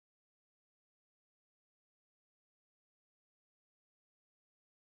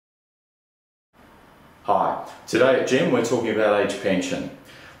Hi, today at GEM we're talking about age pension,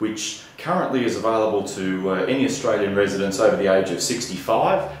 which currently is available to any Australian residents over the age of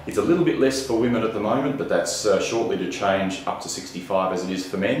 65. It's a little bit less for women at the moment, but that's shortly to change up to 65 as it is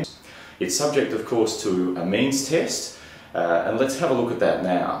for men. It's subject, of course, to a means test, and let's have a look at that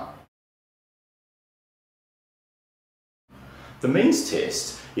now. The means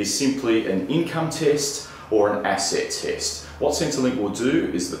test is simply an income test or an asset test. What Centrelink will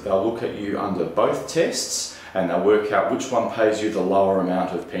do is that they'll look at you under both tests and they'll work out which one pays you the lower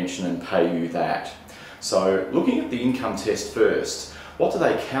amount of pension and pay you that. So looking at the income test first, what do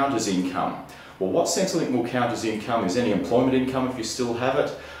they count as income? Well, what Centrelink will count as income is any employment income if you still have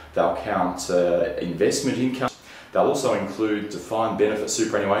it. They'll count investment income. They'll also include defined benefit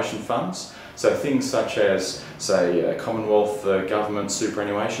superannuation funds. So things such as, say, Commonwealth government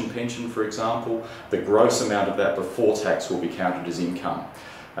superannuation pension, for example, the gross amount of that before tax will be counted as income.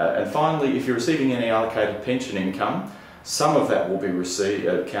 And finally, if you're receiving any allocated pension income, some of that will be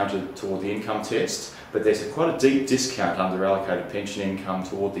counted toward the income test, but there's quite a deep discount under allocated pension income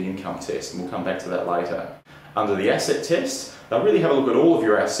toward the income test, and we'll come back to that later. Under the asset test, they'll really have a look at all of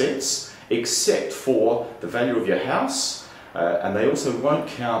your assets, except for the value of your house, and they also won't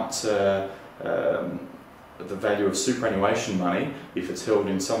count the value of superannuation money if it's held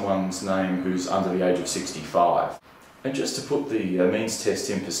in someone's name who's under the age of 65. And just to put the means test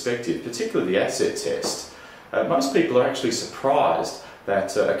in perspective, particularly the asset test, most people are actually surprised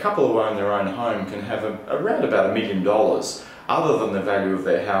that a couple who own their own home can have around about $1 million other than the value of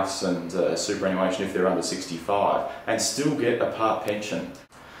their house and superannuation if they're under 65 and still get a part pension.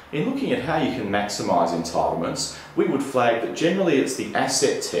 In looking at how you can maximise entitlements, we would flag that generally it's the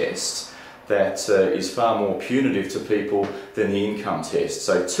asset test that is far more punitive to people than the income test.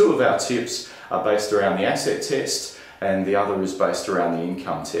 So two of our tips are based around the asset test and the other is based around the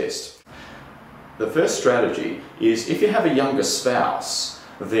income test. The first strategy is if you have a younger spouse,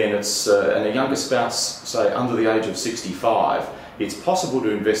 then and a younger spouse, say under the age of 65, it's possible to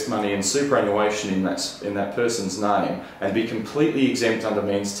invest money in superannuation in that person's name and be completely exempt under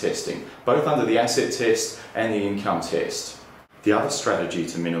means testing, both under the asset test and the income test. The other strategy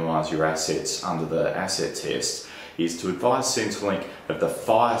to minimise your assets under the asset test is to advise Centrelink of the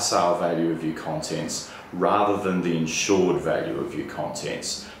fire sale value of your contents rather than the insured value of your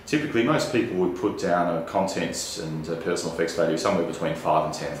contents. Typically, most people would put down a contents and personal effects value somewhere between $5,000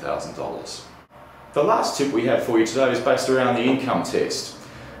 and $10,000. The last tip we have for you today is based around the income test.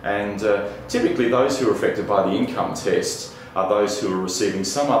 And typically those who are affected by the income test are those who are receiving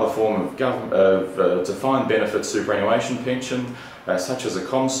some other form of defined benefit superannuation pension, such as a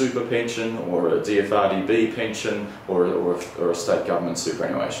ComSuper pension or a DFRDB pension or a state government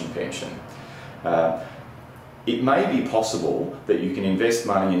superannuation pension. It may be possible that you can invest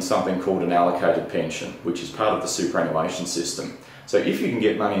money in something called an allocated pension, which is part of the superannuation system. So if you can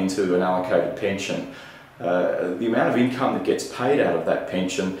get money into an allocated pension, the amount of income that gets paid out of that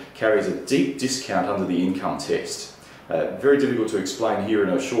pension carries a deep discount under the income test. Very difficult to explain here in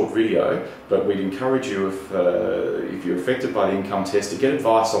a short video, but we'd encourage you, if you're affected by the income test, to get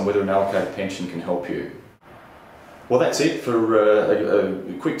advice on whether an allocated pension can help you. Well, that's it for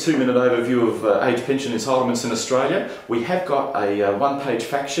a quick 2-minute overview of age pension entitlements in Australia. We have got a one-page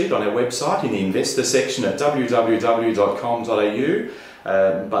fact sheet on our website in the investor section at www.com.au.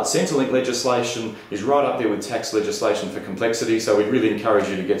 But Centrelink legislation is right up there with tax legislation for complexity, so we'd really encourage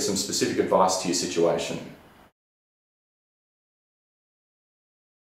you to get some specific advice to your situation.